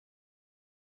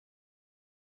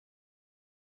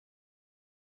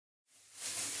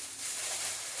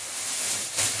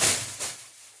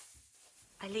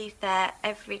leave there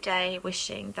every day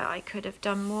wishing that I could have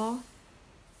done more.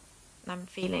 I'm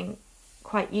feeling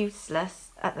quite useless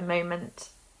at the moment.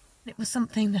 It was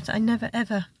something that I never,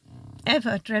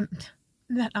 ever dreamt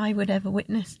that I would ever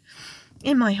witness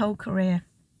in my whole career.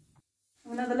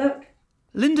 Another look.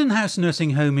 Linden House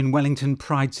Nursing Home in Wellington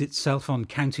prides itself on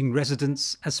counting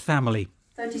residents as family.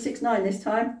 36.9 this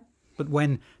time. But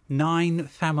when 9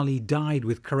 family died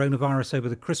with coronavirus over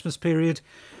the Christmas period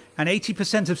and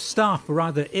 80% of staff were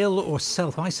either ill or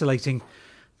self-isolating,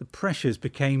 the pressures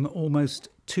became almost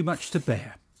too much to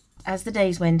bear. As the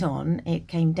days went on, it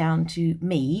came down to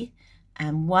me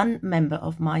and one member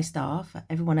of my staff.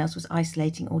 Everyone else was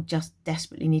isolating or just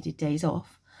desperately needed days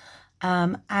off.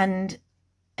 And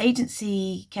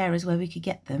agency carers where we could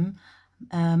get them,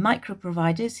 micro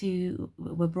providers who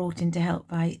were brought in to help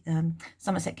by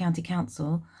Somerset County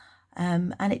Council,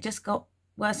 and it just got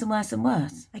worse and worse and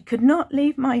worse. I could not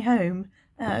leave my home,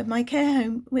 my care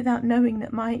home, without knowing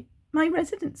that my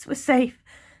residents were safe.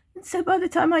 And so by the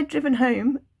time I'd driven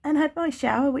home and had my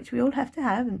shower, which we all have to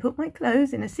have, and put my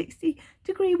clothes in a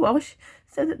 60-degree wash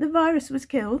so that the virus was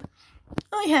killed,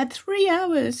 I had 3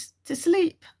 hours to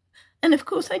sleep. And of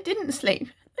course I didn't sleep.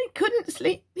 I couldn't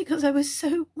sleep because I was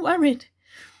so worried.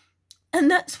 And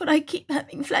that's what I keep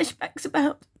having flashbacks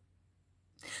about.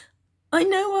 I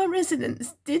know our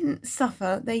residents didn't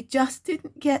suffer. They just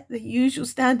didn't get the usual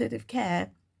standard of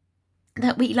care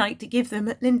that we like to give them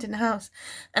at Linden House.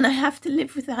 And I have to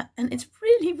live with that. And it's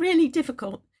really, really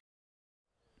difficult.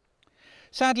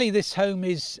 Sadly, this home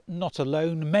is not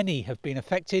alone. Many have been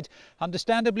affected,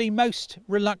 understandably most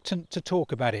reluctant to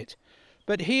talk about it.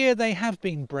 But here they have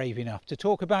been brave enough to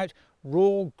talk about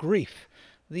raw grief,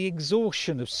 the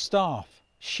exhaustion of staff,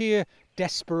 sheer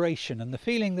desperation and the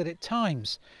feeling that at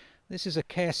times this is a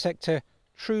care sector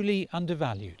truly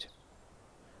undervalued.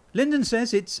 Linden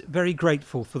says it's very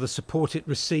grateful for the support it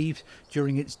received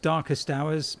during its darkest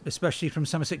hours, especially from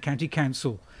Somerset County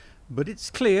Council. But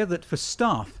it's clear that for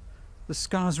staff, the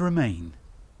scars remain.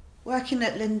 Working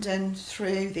at Linden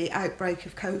through the outbreak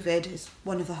of COVID is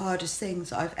one of the hardest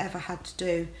things I've ever had to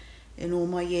do in all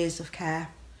my years of care,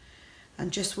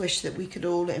 and just wish that we could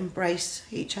all embrace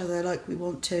each other like we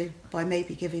want to by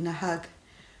maybe giving a hug.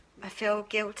 I feel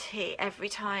guilty every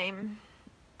time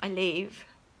I leave.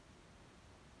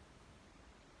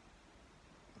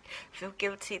 I feel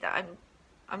guilty that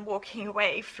I'm walking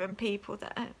away from people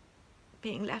that are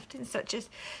being left in such a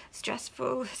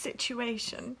stressful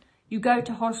situation. You go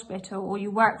to hospital or you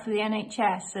work for the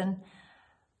NHS, and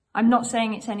I'm not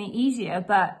saying it's any easier,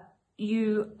 but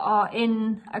you are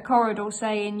in a corridor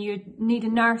saying you need a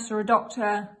nurse or a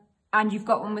doctor and you've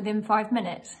got one within 5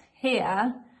 minutes.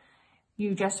 Here,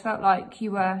 you just felt like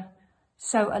you were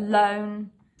so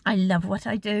alone. I love what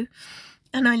I do,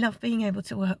 and I love being able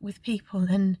to work with people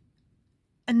and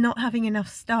not having enough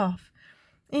staff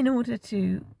in order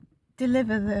to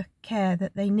deliver the care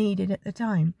that they needed at the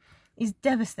time is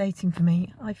devastating for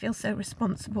me. I feel so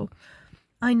responsible.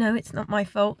 I know it's not my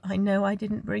fault. I know I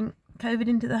didn't bring COVID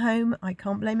into the home. I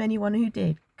can't blame anyone who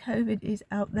did. COVID is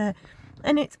out there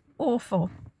and it's awful.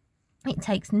 It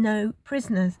takes no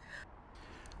prisoners.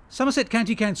 Somerset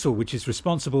County Council, which is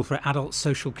responsible for adult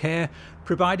social care,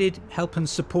 provided help and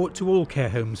support to all care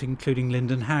homes, including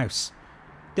Linden House.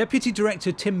 Deputy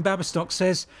Director Tim Baberstock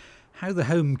says how the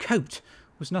home coped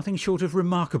was nothing short of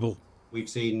remarkable. We've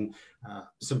seen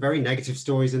some very negative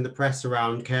stories in the press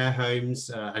around care homes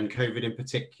and COVID in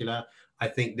particular. I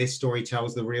think this story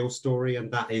tells the real story, and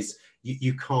that is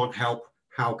you can't help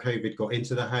how COVID got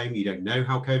into the home. You don't know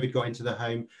how COVID got into the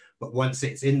home, but once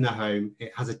it's in the home,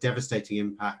 it has a devastating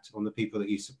impact on the people that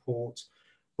you support,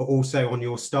 but also on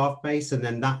your staff base. And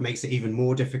then that makes it even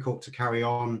more difficult to carry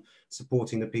on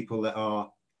supporting the people that are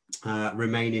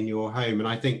remain in your home. And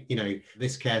I think, you know,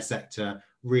 this care sector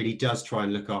really does try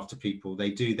and look after people.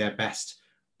 They do their best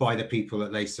by the people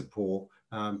that they support.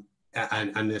 And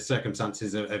the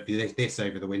circumstances of this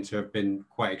over the winter have been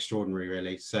quite extraordinary,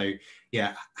 really. So,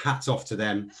 yeah, hats off to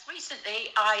them. Recently,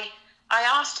 I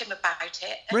asked him about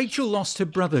it. Rachel lost her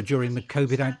brother during the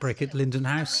COVID outbreak at Linden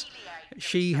House.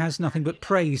 She has nothing but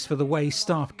praise for the way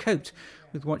staff coped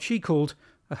with what she called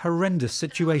a horrendous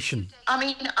situation. I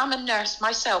mean, I'm a nurse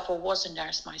myself, or was a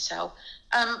nurse myself.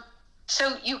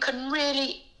 So you can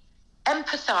really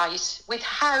empathise with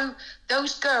how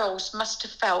those girls must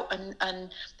have felt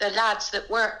and the lads that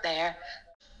work there.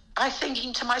 I'm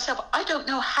thinking to myself, I don't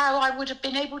know how I would have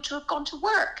been able to have gone to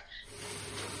work.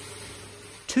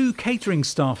 2 catering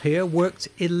staff here worked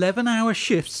 11-hour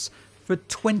shifts for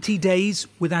 20 days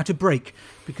without a break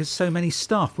because so many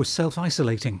staff were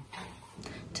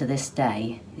To this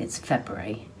day, it's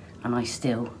February, and I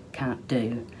still can't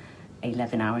do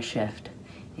 11-hour shift.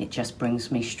 It just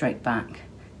brings me straight back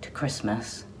to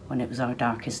Christmas when it was our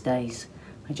darkest days.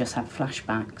 I just have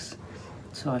flashbacks.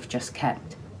 So I've just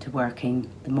kept to working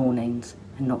the mornings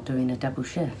and not doing a double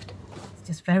shift. It's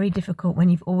just very difficult when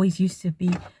you've always used to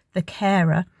be the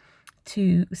carer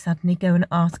to suddenly go and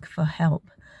ask for help.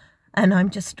 And I'm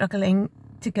just struggling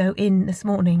to go in this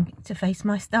morning to face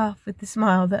my staff with the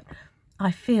smile that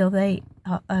I feel they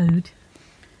are owed.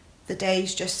 The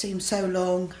days just seem so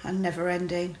long and never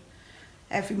ending.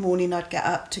 Every morning I'd get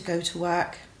up to go to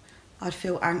work. I'd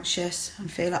feel anxious and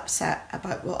feel upset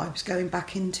about what I was going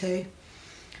back into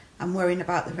and worrying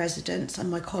about the residents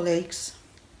and my colleagues.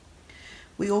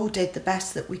 We all did the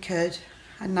best that we could,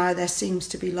 and now there seems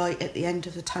to be light at the end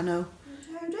of the tunnel.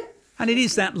 And it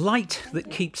is that light that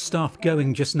keeps staff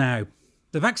going just now.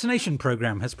 The vaccination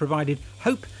programme has provided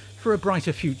hope for a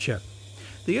brighter future.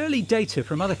 The early data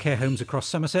from other care homes across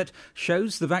Somerset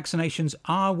shows the vaccinations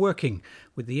are working,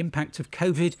 with the impact of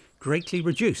COVID greatly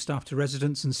reduced after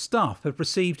residents and staff have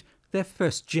received their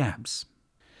first jabs.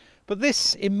 But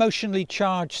this emotionally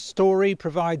charged story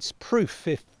provides proof,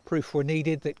 if proof were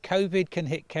needed, that COVID can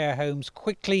hit care homes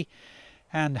quickly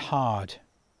and hard.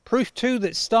 Proof too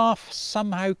that staff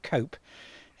somehow cope,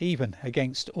 even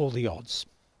against all the odds.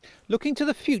 Looking to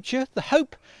the future, the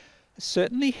hope,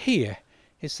 certainly here,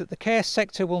 is that the care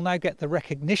sector will now get the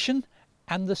recognition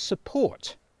and the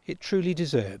support it truly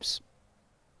deserves.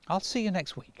 I'll see you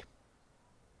next week.